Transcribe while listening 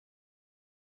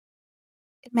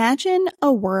Imagine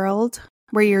a world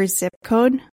where your zip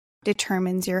code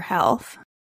determines your health.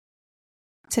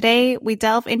 Today, we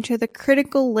delve into the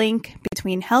critical link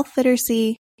between health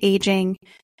literacy, aging,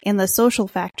 and the social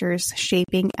factors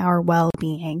shaping our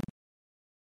well-being.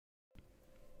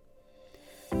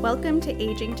 Welcome to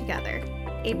Aging Together,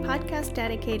 a podcast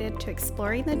dedicated to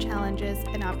exploring the challenges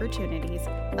and opportunities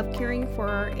of caring for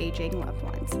our aging loved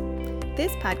ones.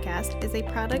 This podcast is a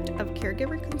product of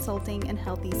Caregiver Consulting and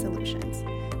Healthy Solutions,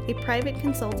 a private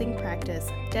consulting practice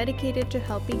dedicated to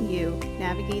helping you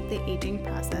navigate the aging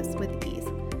process with ease.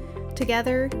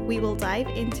 Together, we will dive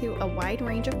into a wide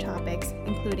range of topics,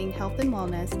 including health and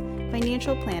wellness,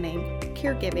 financial planning,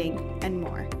 caregiving, and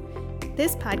more.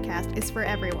 This podcast is for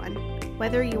everyone,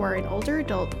 whether you are an older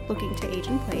adult looking to age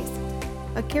in place,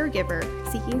 a caregiver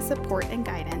seeking support and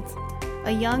guidance,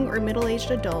 a young or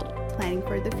middle-aged adult planning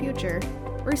for the future,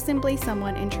 or simply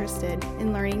someone interested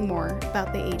in learning more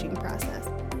about the aging process.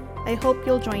 I hope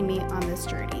you'll join me on this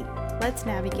journey. Let's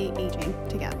navigate aging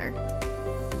together.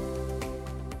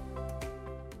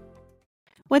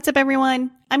 What's up,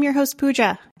 everyone? I'm your host,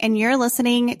 Pooja, and you're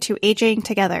listening to Aging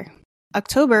Together.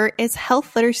 October is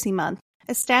Health Literacy Month,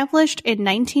 established in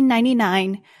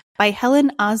 1999 by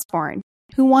Helen Osborne,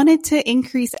 who wanted to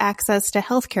increase access to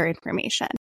healthcare information.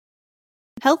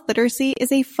 Health literacy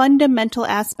is a fundamental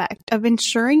aspect of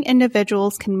ensuring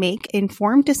individuals can make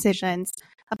informed decisions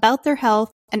about their health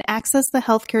and access the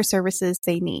healthcare services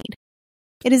they need.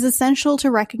 It is essential to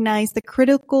recognize the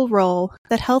critical role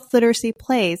that health literacy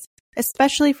plays,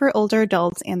 especially for older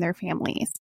adults and their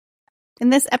families.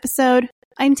 In this episode,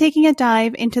 I'm taking a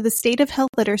dive into the state of health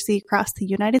literacy across the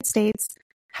United States,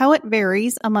 how it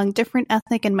varies among different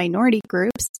ethnic and minority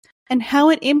groups, and how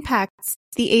it impacts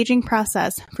the aging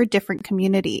process for different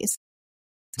communities.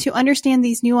 To understand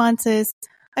these nuances,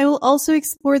 I will also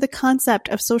explore the concept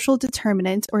of social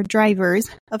determinants or drivers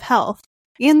of health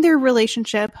and their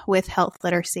relationship with health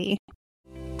literacy.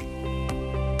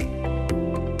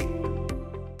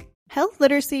 Health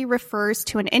literacy refers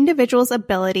to an individual's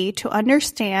ability to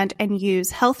understand and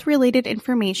use health-related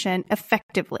information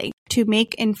effectively to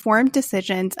make informed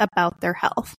decisions about their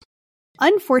health.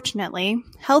 Unfortunately,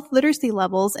 health literacy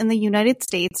levels in the United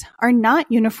States are not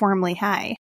uniformly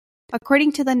high.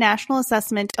 According to the National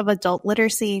Assessment of Adult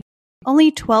Literacy,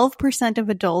 only 12% of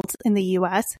adults in the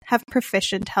U.S. have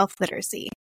proficient health literacy,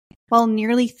 while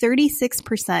nearly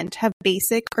 36% have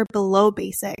basic or below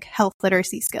basic health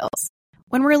literacy skills.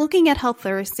 When we're looking at health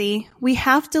literacy, we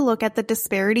have to look at the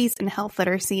disparities in health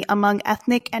literacy among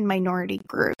ethnic and minority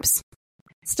groups.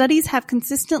 Studies have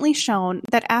consistently shown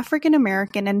that African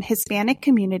American and Hispanic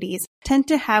communities tend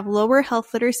to have lower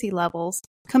health literacy levels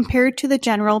compared to the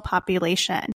general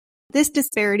population. This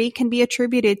disparity can be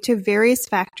attributed to various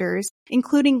factors,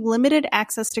 including limited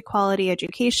access to quality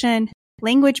education,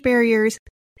 language barriers,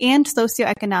 and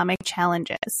socioeconomic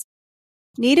challenges.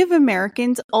 Native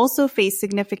Americans also face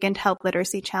significant health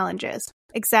literacy challenges,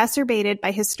 exacerbated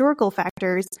by historical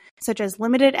factors such as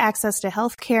limited access to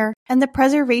health care and the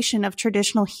preservation of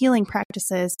traditional healing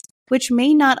practices, which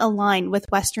may not align with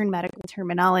Western medical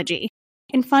terminology.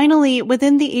 And finally,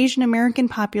 within the Asian American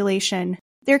population,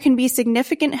 there can be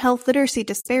significant health literacy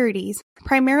disparities,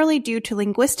 primarily due to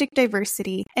linguistic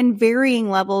diversity and varying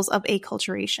levels of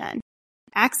acculturation.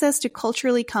 Access to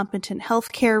culturally competent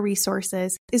healthcare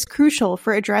resources is crucial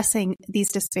for addressing these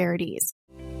disparities.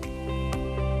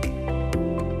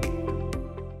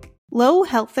 Low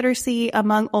health literacy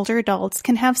among older adults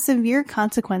can have severe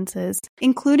consequences,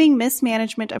 including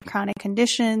mismanagement of chronic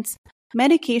conditions,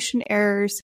 medication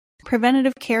errors,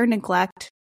 preventative care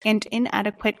neglect, and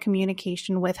inadequate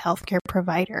communication with healthcare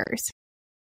providers.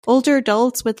 Older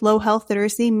adults with low health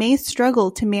literacy may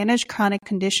struggle to manage chronic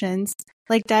conditions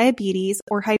like diabetes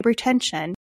or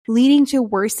hypertension, leading to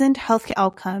worsened health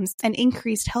outcomes and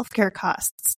increased healthcare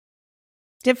costs.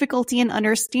 Difficulty in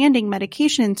understanding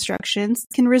medication instructions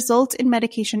can result in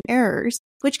medication errors,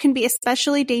 which can be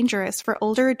especially dangerous for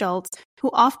older adults who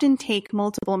often take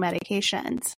multiple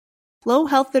medications. Low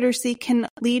health literacy can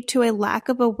lead to a lack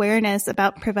of awareness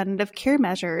about preventative care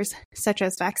measures, such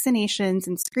as vaccinations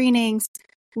and screenings,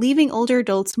 leaving older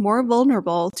adults more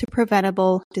vulnerable to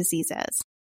preventable diseases.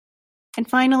 And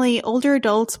finally, older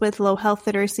adults with low health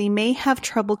literacy may have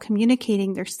trouble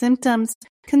communicating their symptoms,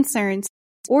 concerns,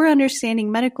 or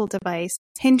understanding medical advice,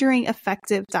 hindering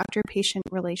effective doctor-patient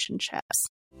relationships.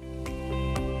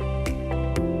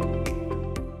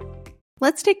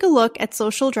 Let's take a look at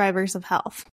social drivers of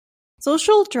health.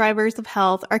 Social drivers of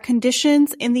health are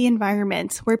conditions in the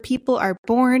environment where people are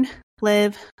born,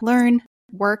 live, learn,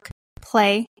 work,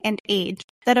 play, and age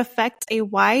that affect a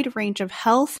wide range of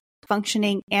health,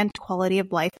 functioning, and quality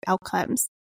of life outcomes.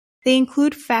 They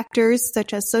include factors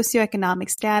such as socioeconomic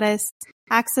status,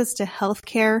 access to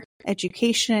healthcare,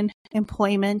 education,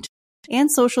 employment,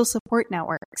 and social support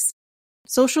networks.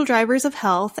 Social drivers of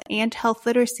health and health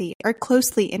literacy are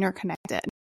closely interconnected.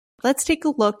 Let's take a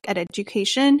look at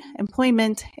education,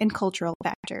 employment, and cultural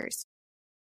factors.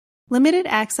 Limited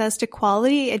access to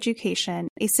quality education,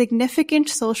 a significant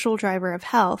social driver of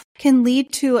health, can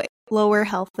lead to lower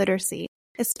health literacy,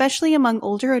 especially among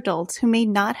older adults who may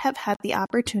not have had the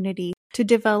opportunity to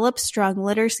develop strong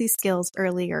literacy skills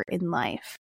earlier in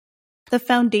life. The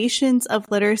foundations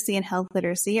of literacy and health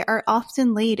literacy are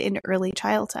often laid in early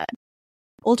childhood.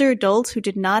 Older adults who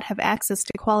did not have access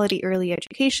to quality early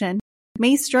education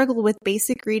may struggle with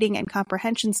basic reading and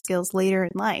comprehension skills later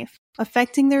in life,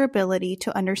 affecting their ability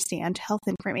to understand health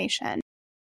information.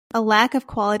 A lack of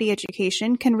quality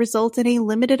education can result in a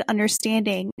limited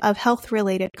understanding of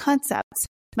health-related concepts,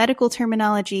 medical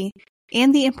terminology,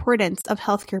 and the importance of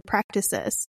healthcare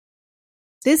practices.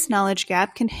 This knowledge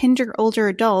gap can hinder older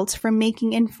adults from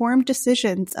making informed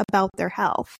decisions about their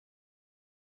health.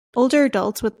 Older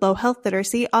adults with low health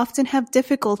literacy often have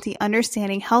difficulty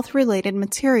understanding health-related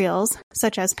materials,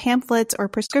 such as pamphlets or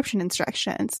prescription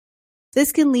instructions.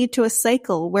 This can lead to a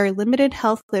cycle where limited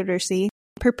health literacy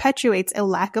perpetuates a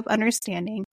lack of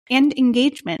understanding and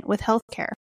engagement with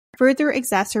healthcare, further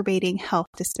exacerbating health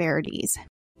disparities.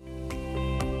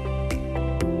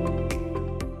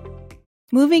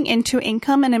 Moving into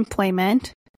income and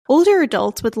employment, older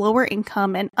adults with lower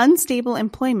income and unstable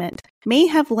employment may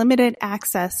have limited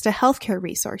access to healthcare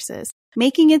resources,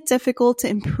 making it difficult to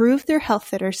improve their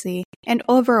health literacy and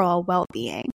overall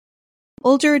well-being.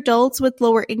 Older adults with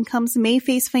lower incomes may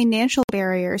face financial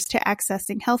barriers to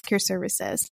accessing healthcare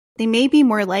services. They may be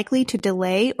more likely to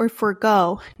delay or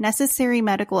forego necessary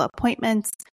medical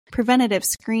appointments, preventative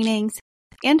screenings,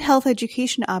 and health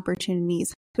education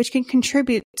opportunities, which can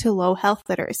contribute to low health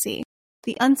literacy.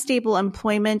 The unstable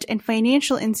employment and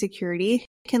financial insecurity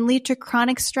can lead to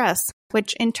chronic stress,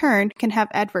 which in turn can have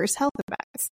adverse health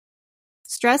effects.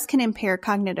 Stress can impair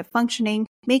cognitive functioning,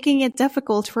 making it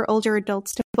difficult for older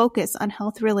adults to focus on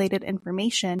health-related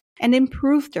information and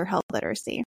improve their health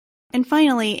literacy. And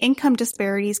finally, income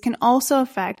disparities can also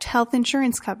affect health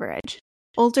insurance coverage.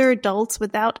 Older adults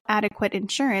without adequate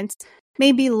insurance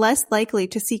may be less likely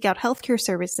to seek out healthcare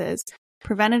services,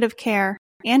 preventative care,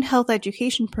 and health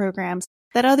education programs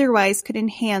that otherwise could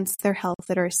enhance their health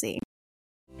literacy.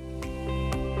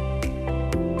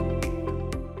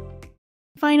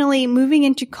 Finally, moving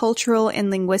into cultural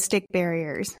and linguistic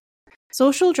barriers.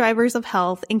 Social drivers of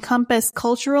health encompass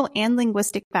cultural and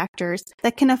linguistic factors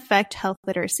that can affect health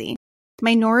literacy.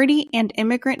 Minority and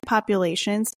immigrant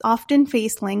populations often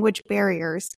face language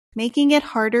barriers, making it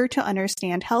harder to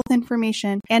understand health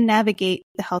information and navigate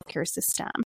the healthcare system.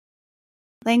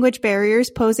 Language barriers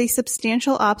pose a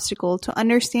substantial obstacle to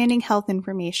understanding health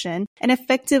information and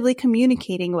effectively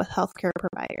communicating with healthcare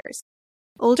providers.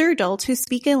 Older adults who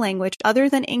speak a language other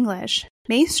than English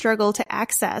may struggle to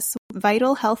access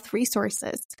vital health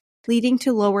resources, leading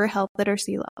to lower health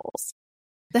literacy levels.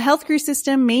 The healthcare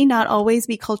system may not always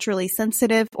be culturally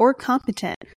sensitive or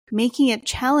competent, making it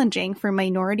challenging for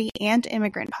minority and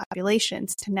immigrant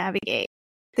populations to navigate.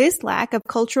 This lack of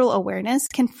cultural awareness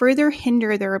can further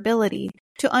hinder their ability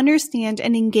to understand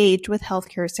and engage with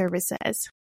healthcare services.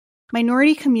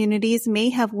 Minority communities may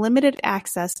have limited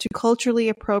access to culturally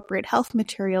appropriate health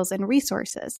materials and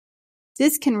resources.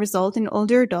 This can result in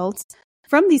older adults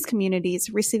from these communities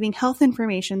receiving health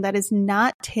information that is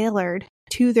not tailored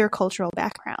to their cultural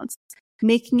backgrounds,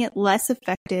 making it less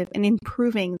effective in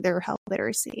improving their health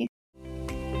literacy.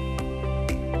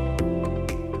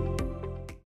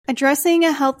 Addressing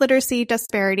health literacy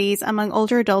disparities among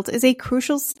older adults is a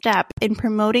crucial step in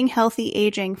promoting healthy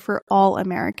aging for all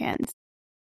Americans.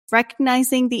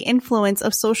 Recognizing the influence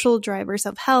of social drivers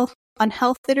of health on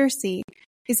health literacy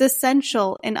is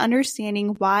essential in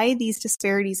understanding why these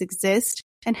disparities exist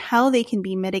and how they can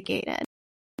be mitigated.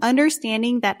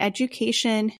 Understanding that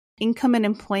education, income and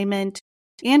employment,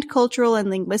 and cultural and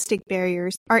linguistic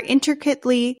barriers are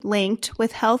intricately linked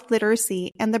with health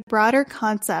literacy and the broader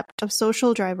concept of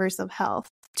social drivers of health.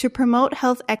 To promote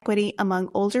health equity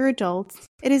among older adults,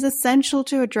 it is essential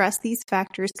to address these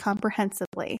factors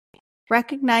comprehensively,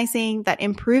 recognizing that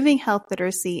improving health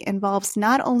literacy involves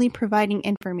not only providing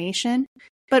information,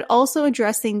 but also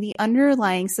addressing the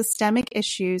underlying systemic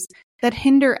issues that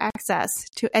hinder access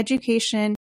to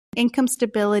education, income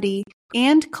stability,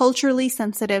 and culturally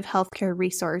sensitive healthcare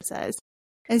resources.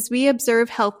 As we observe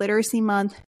Health Literacy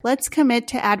Month, let's commit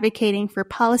to advocating for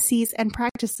policies and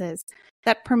practices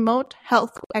that promote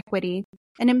health equity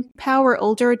and empower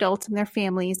older adults and their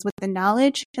families with the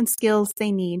knowledge and skills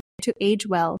they need to age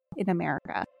well in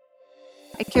America.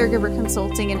 At Caregiver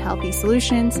Consulting and Healthy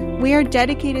Solutions, we are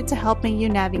dedicated to helping you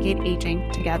navigate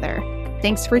aging together.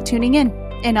 Thanks for tuning in,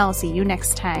 and I'll see you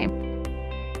next time.